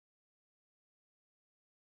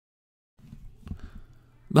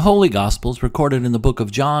The Holy Gospels recorded in the book of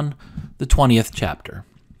John, the 20th chapter.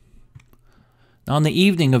 On the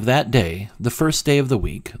evening of that day, the first day of the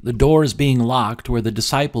week, the doors being locked where the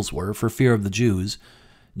disciples were for fear of the Jews,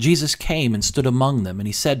 Jesus came and stood among them, and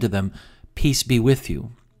he said to them, "Peace be with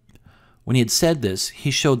you." When he had said this, he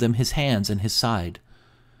showed them his hands and his side.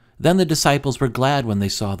 Then the disciples were glad when they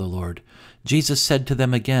saw the Lord. Jesus said to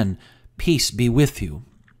them again, "Peace be with you.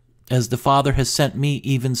 As the Father has sent me,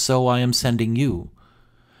 even so I am sending you."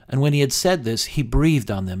 And when he had said this, he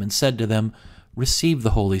breathed on them and said to them, "Receive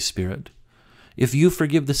the Holy Spirit. If you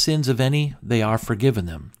forgive the sins of any, they are forgiven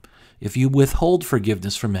them. If you withhold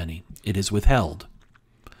forgiveness from any, it is withheld."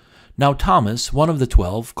 Now Thomas, one of the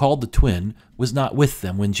 12, called the twin, was not with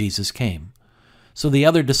them when Jesus came. So the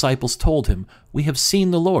other disciples told him, "We have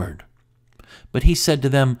seen the Lord." But he said to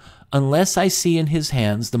them, "Unless I see in his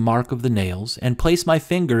hands the mark of the nails, and place my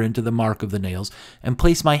finger into the mark of the nails, and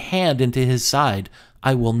place my hand into his side,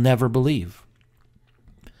 I will never believe."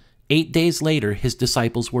 8 days later, his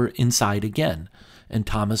disciples were inside again, and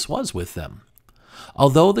Thomas was with them.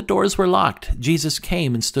 Although the doors were locked, Jesus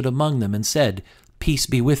came and stood among them and said, "Peace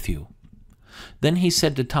be with you." Then he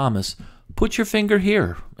said to Thomas, "Put your finger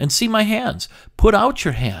here and see my hands. Put out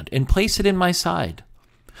your hand and place it in my side.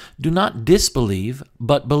 Do not disbelieve,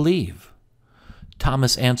 but believe."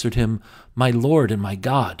 Thomas answered him, "My Lord and my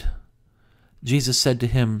God." Jesus said to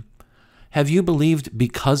him, "Have you believed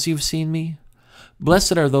because you've seen me?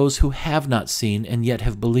 Blessed are those who have not seen and yet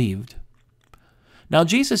have believed." Now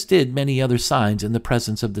Jesus did many other signs in the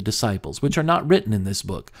presence of the disciples, which are not written in this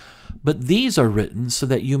book. But these are written so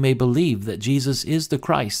that you may believe that Jesus is the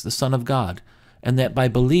Christ, the Son of God, and that by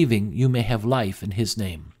believing you may have life in his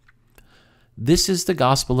name. This is the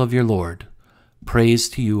gospel of your Lord. Praise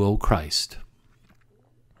to you, O Christ.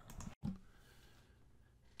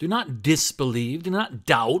 Do not disbelieve, do not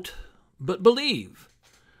doubt, but believe.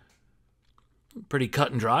 Pretty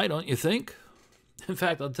cut and dry, don't you think? In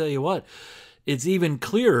fact, I'll tell you what, it's even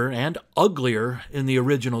clearer and uglier in the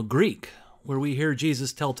original Greek, where we hear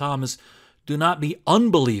Jesus tell Thomas, "Do not be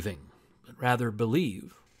unbelieving, but rather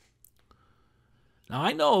believe." Now,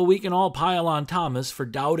 I know we can all pile on Thomas for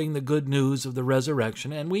doubting the good news of the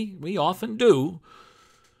resurrection, and we often do.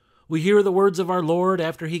 We hear the words of our Lord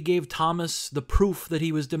after he gave Thomas the proof that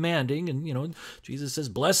he was demanding, and, Jesus says,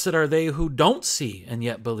 "Blessed are they who don't see and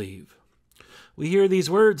yet believe." We hear these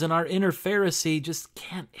words, and our inner Pharisee just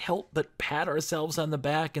can't help but pat ourselves on the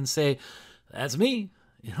back and say, "That's me.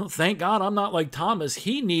 Thank God I'm not like Thomas.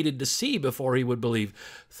 He needed to see before he would believe.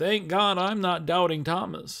 Thank God I'm not doubting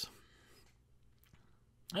Thomas."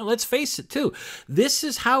 And let's face it, too. This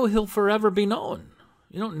is how he'll forever be known.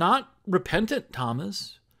 Not repentant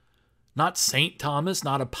Thomas, not Saint Thomas,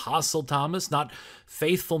 not Apostle Thomas, not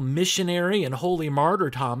faithful missionary and holy martyr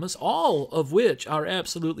Thomas, all of which are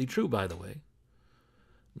absolutely true, by the way.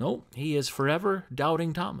 No, he is forever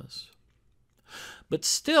doubting Thomas. But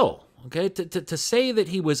still, to say that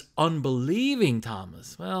he was unbelieving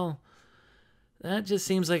Thomas, well, that just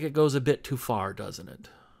seems like it goes a bit too far, doesn't it?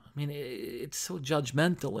 I mean, it's so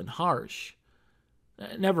judgmental and harsh.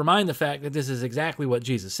 Never mind the fact that this is exactly what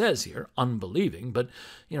Jesus says here, unbelieving, but,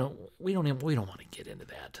 we don't want to get into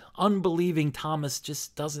that. Unbelieving Thomas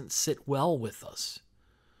just doesn't sit well with us.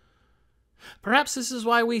 Perhaps this is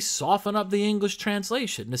why we soften up the English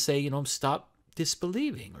translation to say, stop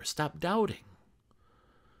disbelieving or stop doubting.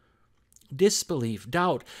 Disbelief,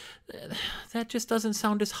 doubt, that just doesn't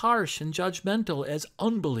sound as harsh and judgmental as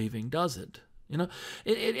unbelieving, does it?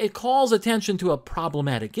 It calls attention to a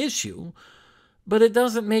problematic issue, but it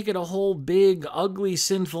doesn't make it a whole big, ugly,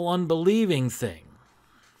 sinful, unbelieving thing.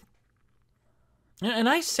 And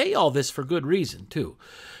I say all this for good reason, too.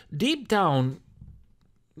 Deep down,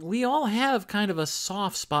 we all have kind of a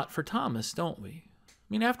soft spot for Thomas, don't we? I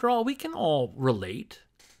mean, after all, we can all relate.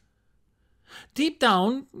 Deep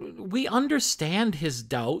down, we understand his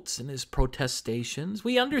doubts and his protestations.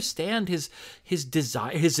 We understand his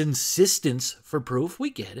desire, his insistence for proof. We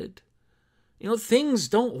get it. Things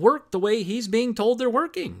don't work the way he's being told they're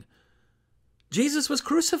working. Jesus was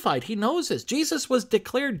crucified. He knows this. Jesus was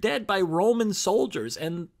declared dead by Roman soldiers,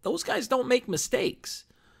 and those guys don't make mistakes.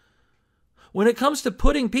 When it comes to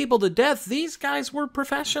putting people to death, these guys were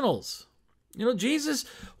professionals. Jesus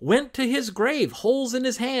went to his grave, holes in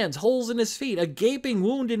his hands, holes in his feet, a gaping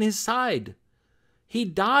wound in his side. He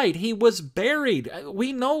died. He was buried.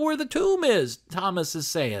 We know where the tomb is, Thomas is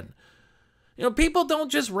saying. People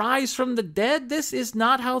don't just rise from the dead. This is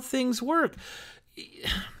not how things work.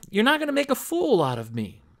 You're not going to make a fool out of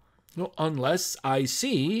me. Unless I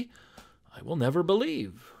see, I will never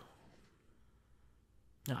believe.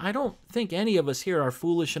 Now, I don't think any of us here are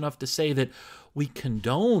foolish enough to say that we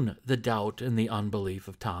condone the doubt and the unbelief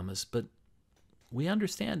of Thomas, but we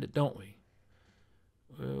understand it, don't we?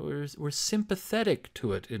 We're sympathetic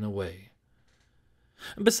to it in a way.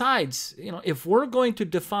 And besides, if we're going to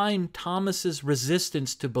define Thomas's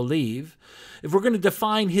resistance to believe, if we're going to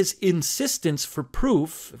define his insistence for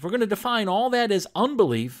proof, if we're going to define all that as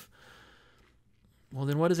unbelief, well,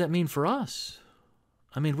 then what does that mean for us?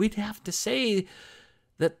 I mean, we'd have to say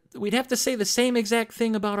the same exact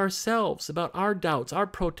thing about ourselves, about our doubts, our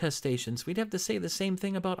protestations. We'd have to say the same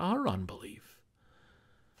thing about our unbelief.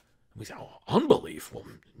 We say, oh, unbelief? Well,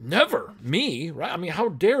 never. Me, right? I mean, how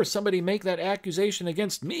dare somebody make that accusation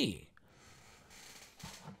against me?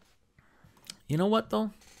 You know what,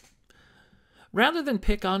 though? Rather than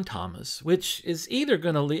pick on Thomas, which is either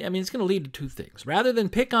going to lead, it's going to lead to two things. Rather than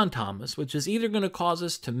pick on Thomas, which is either going to cause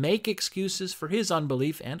us to make excuses for his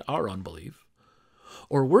unbelief and our unbelief,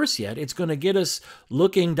 or worse yet, it's going to get us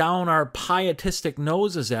looking down our pietistic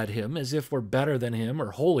noses at him as if we're better than him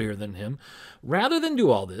or holier than him. Rather than do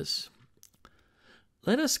all this,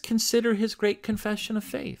 let us consider his great confession of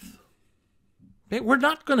faith. Okay? We're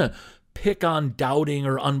not going to pick on doubting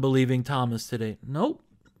or unbelieving Thomas today. Nope.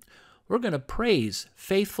 We're going to praise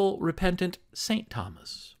faithful, repentant St.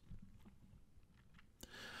 Thomas.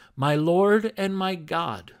 My Lord and my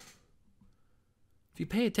God. If you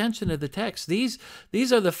pay attention to the text, these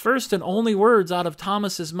are the first and only words out of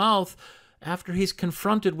Thomas's mouth after he's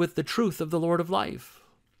confronted with the truth of the Lord of life.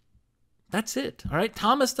 That's it, all right?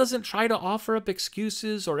 Thomas doesn't try to offer up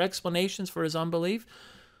excuses or explanations for his unbelief.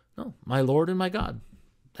 No, my Lord and my God.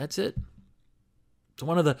 That's it. It's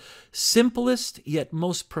one of the simplest yet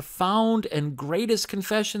most profound and greatest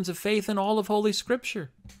confessions of faith in all of Holy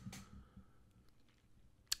Scripture.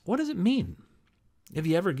 What does it mean? Have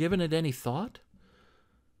you ever given it any thought?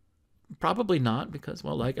 Probably not, because,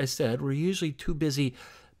 well, like I said, we're usually too busy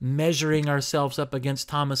measuring ourselves up against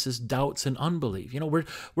Thomas's doubts and unbelief.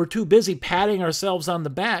 We're too busy patting ourselves on the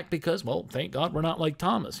back because, well, thank God we're not like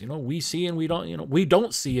Thomas. We see and we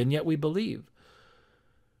don't see and yet we believe.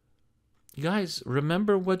 You guys,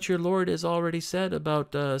 remember what your Lord has already said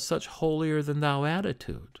about such holier-than-thou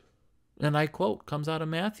attitude. And I quote, comes out of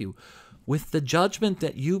Matthew, with the judgment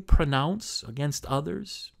that you pronounce against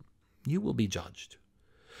others, you will be judged.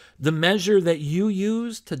 The measure that you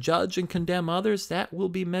use to judge and condemn others, that will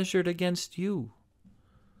be measured against you.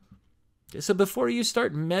 So before you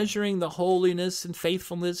start measuring the holiness and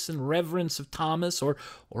faithfulness and reverence of Thomas or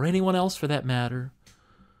anyone else for that matter,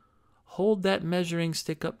 hold that measuring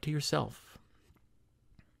stick up to yourself.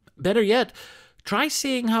 Better yet, try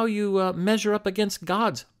seeing how you measure up against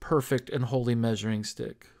God's perfect and holy measuring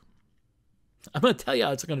stick. I'm going to tell you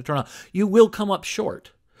how it's going to turn out. You will come up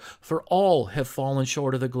short, for all have fallen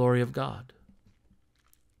short of the glory of God.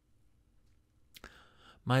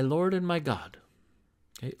 My Lord and my God.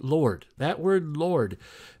 Okay, Lord, that word Lord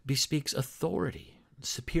bespeaks authority,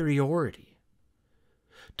 superiority.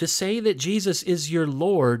 To say that Jesus is your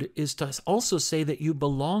Lord is to also say that you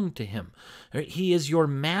belong to him. He is your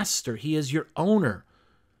master. He is your owner.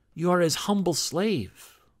 You are his humble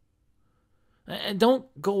slave. And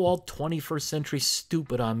don't go all 21st century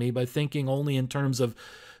stupid on me by thinking only in terms of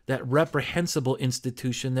that reprehensible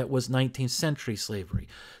institution that was 19th century slavery.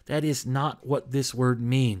 That is not what this word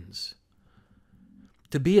means.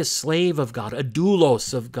 To be a slave of God, a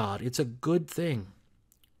doulos of God, it's a good thing.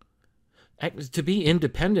 To be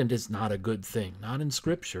independent is not a good thing, not in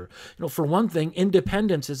Scripture. For one thing,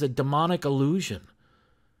 independence is a demonic illusion.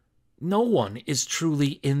 No one is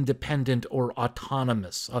truly independent or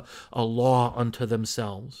autonomous, a law unto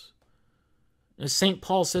themselves. As St.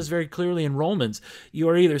 Paul says very clearly in Romans, you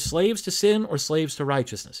are either slaves to sin or slaves to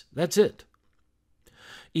righteousness. That's it.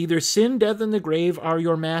 Either sin, death, and the grave are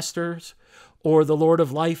your masters, or the Lord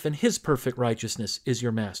of life and his perfect righteousness is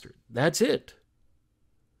your master. That's it.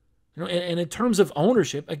 And in terms of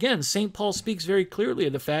ownership, again, St. Paul speaks very clearly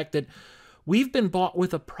of the fact that we've been bought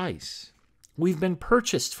with a price. We've been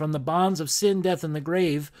purchased from the bonds of sin, death, and the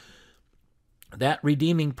grave, that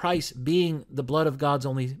redeeming price being the blood of God's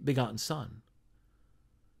only begotten Son.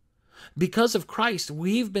 Because of Christ,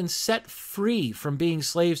 we've been set free from being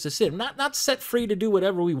slaves to sin. Not set free to do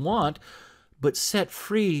whatever we want, but set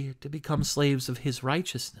free to become slaves of his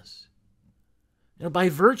righteousness. By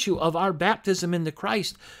virtue of our baptism into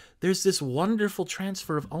Christ, there's this wonderful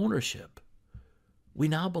transfer of ownership. We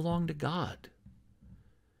now belong to God.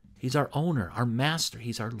 He's our owner, our master.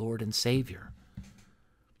 He's our Lord and Savior.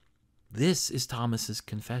 This is Thomas's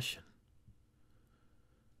confession.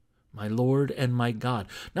 My Lord and my God.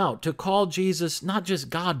 Now, to call Jesus not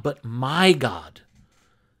just God, but my God,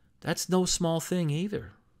 that's no small thing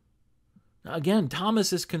either. Again,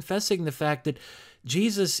 Thomas is confessing the fact that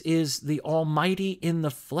Jesus is the Almighty in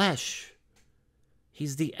the flesh.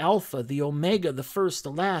 He's the Alpha, the Omega, the first,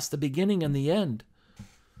 the last, the beginning, and the end.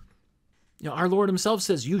 Our Lord himself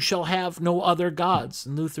says, you shall have no other gods.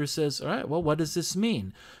 And Luther says, all right, well, what does this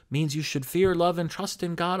mean? It means you should fear, love, and trust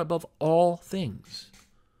in God above all things.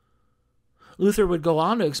 Luther would go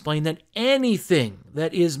on to explain that anything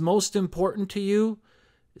that is most important to you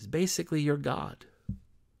is basically your God.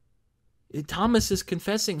 Thomas is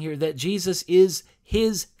confessing here that Jesus is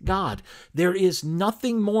his God. There is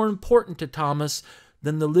nothing more important to Thomas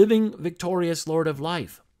than the living, victorious Lord of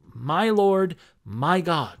life. My Lord, my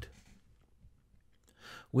God.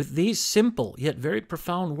 With these simple yet very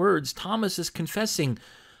profound words, Thomas is confessing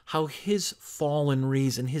how his fallen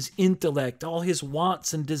reason, his intellect, all his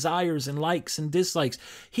wants and desires and likes and dislikes,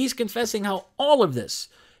 he's confessing how all of this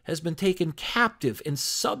has been taken captive and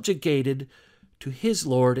subjugated to his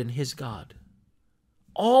Lord and his God.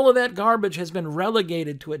 All of that garbage has been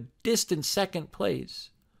relegated to a distant second place.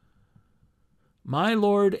 My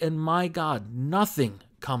Lord and my God, nothing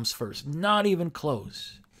comes first, not even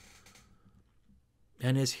close.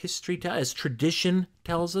 And as as tradition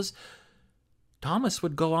tells us, Thomas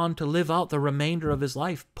would go on to live out the remainder of his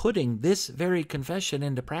life, putting this very confession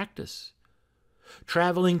into practice.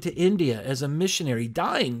 Traveling to India as a missionary,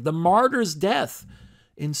 dying the martyr's death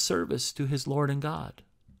in service to his Lord and God.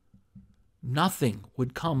 Nothing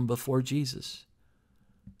would come before Jesus,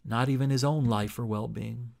 not even his own life or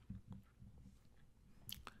well-being.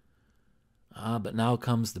 But now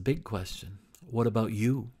comes the big question. What about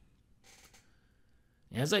you?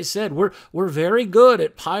 As I said, we're very good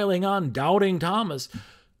at piling on doubting Thomas,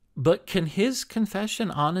 but can his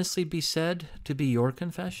confession honestly be said to be your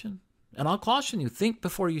confession? And I'll caution you, think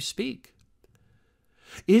before you speak.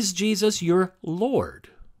 Is Jesus your Lord?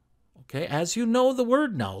 Okay, as you know the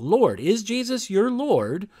word now, Lord. Is Jesus your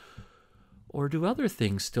Lord, or do other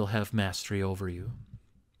things still have mastery over you?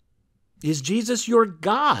 Is Jesus your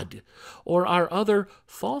God, or are other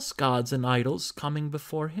false gods and idols coming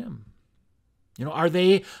before him? Are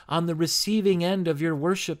they on the receiving end of your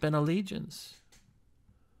worship and allegiance?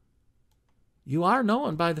 You are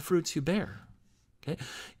known by the fruits you bear. Okay,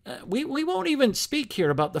 we won't even speak here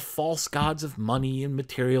about the false gods of money and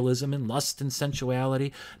materialism and lust and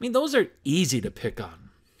sensuality. I mean, those are easy to pick on.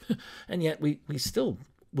 And yet we still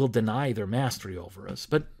will deny their mastery over us.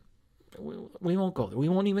 But we won't go there. We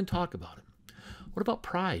won't even talk about it. What about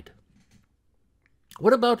pride?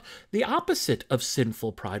 What about the opposite of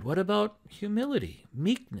sinful pride? What about humility,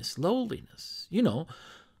 meekness, lowliness?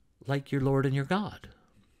 Like your Lord and your God.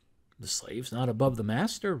 The slave's not above the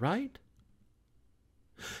master, right?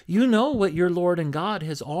 You know what your Lord and God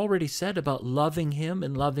has already said about loving him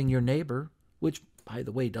and loving your neighbor, which, by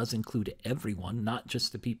the way, does include everyone, not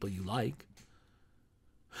just the people you like.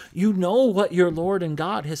 You know what your Lord and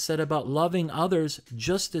God has said about loving others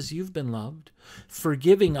just as you've been loved,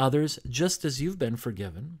 forgiving others just as you've been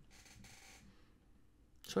forgiven.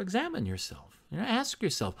 So examine yourself. Ask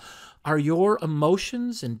yourself, are your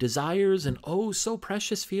emotions and desires and oh so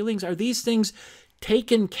precious feelings, are these things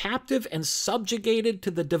taken captive and subjugated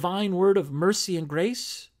to the divine word of mercy and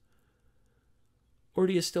grace? Or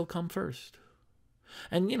do you still come first?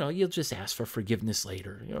 And, you'll just ask for forgiveness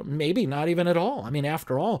later. Maybe not even at all. I mean,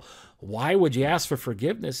 after all, why would you ask for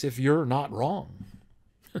forgiveness if you're not wrong?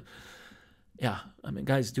 Yeah, I mean,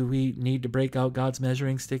 guys, do we need to break out God's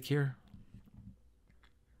measuring stick here?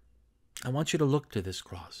 I want you to look to this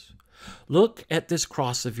cross. Look at this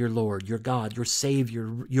cross of your Lord, your God, your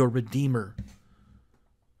Savior, your Redeemer.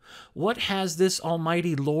 What has this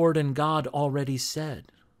almighty Lord and God already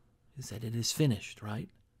said? Is that it is finished, right?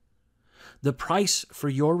 The price for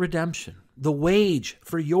your redemption, the wage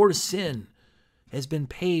for your sin, has been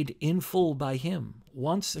paid in full by him,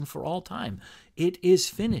 once and for all time. It is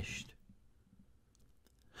finished.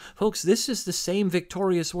 Folks, this is the same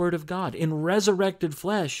victorious word of God in resurrected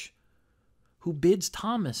flesh who bids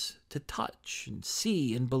Thomas to touch and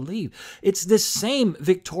see and believe. It's this same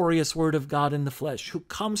victorious word of God in the flesh who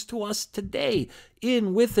comes to us today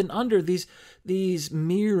in, with, and under these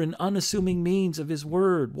mere and unassuming means of his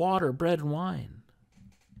word, water, bread, and wine.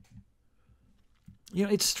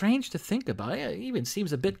 It's strange to think about. It even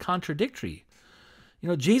seems a bit contradictory.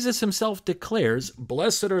 Jesus himself declares,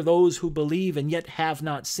 "Blessed are those who believe and yet have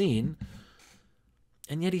not seen,"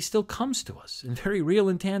 and yet he still comes to us in very real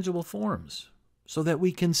and tangible forms so that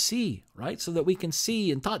we can see, right? So that we can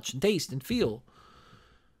see and touch and taste and feel.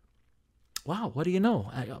 Wow, what do you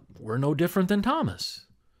know? We're no different than Thomas.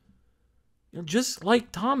 Just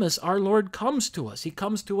like Thomas, our Lord comes to us. He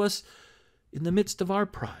comes to us in the midst of our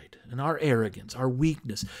pride and our arrogance, our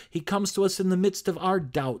weakness. He comes to us in the midst of our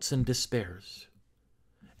doubts and despairs.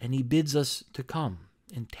 And he bids us to come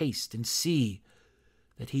and taste and see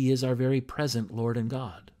that he is our very present Lord and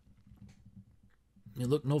God. You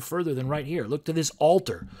look no further than right here. Look to this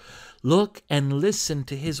altar. Look and listen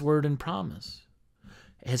to his word and promise.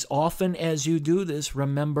 As often as you do this,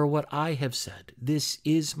 remember what I have said. This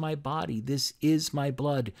is my body. This is my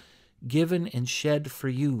blood, given and shed for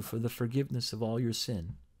you for the forgiveness of all your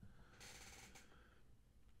sin.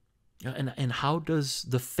 And how does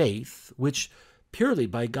the faith, which purely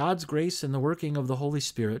by God's grace and the working of the Holy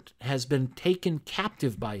Spirit has been taken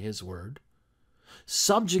captive by his word,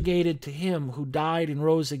 subjugated to him who died and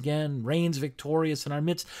rose again, reigns victorious in our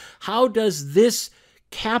midst, how does this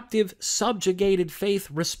captive, subjugated faith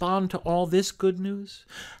respond to all this good news?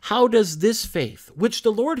 How does this faith, which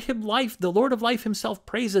the Lord of life himself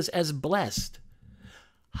praises as blessed,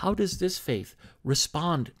 how does this faith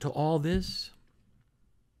respond to all this?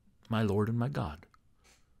 My Lord and my God.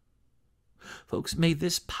 Folks, may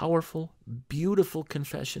this powerful, beautiful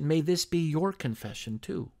confession, may this be your confession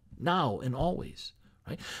too, now and always.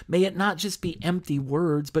 Right? May it not just be empty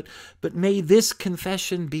words, but may this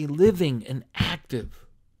confession be living and active,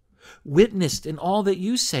 witnessed in all that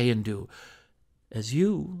you say and do, as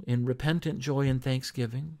you, in repentant joy and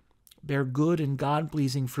thanksgiving, bear good and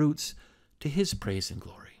God-pleasing fruits to his praise and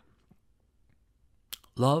glory.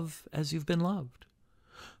 Love as you've been loved.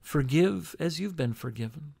 Forgive as you've been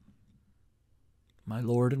forgiven. My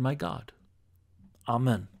Lord and my God.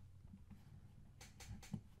 Amen.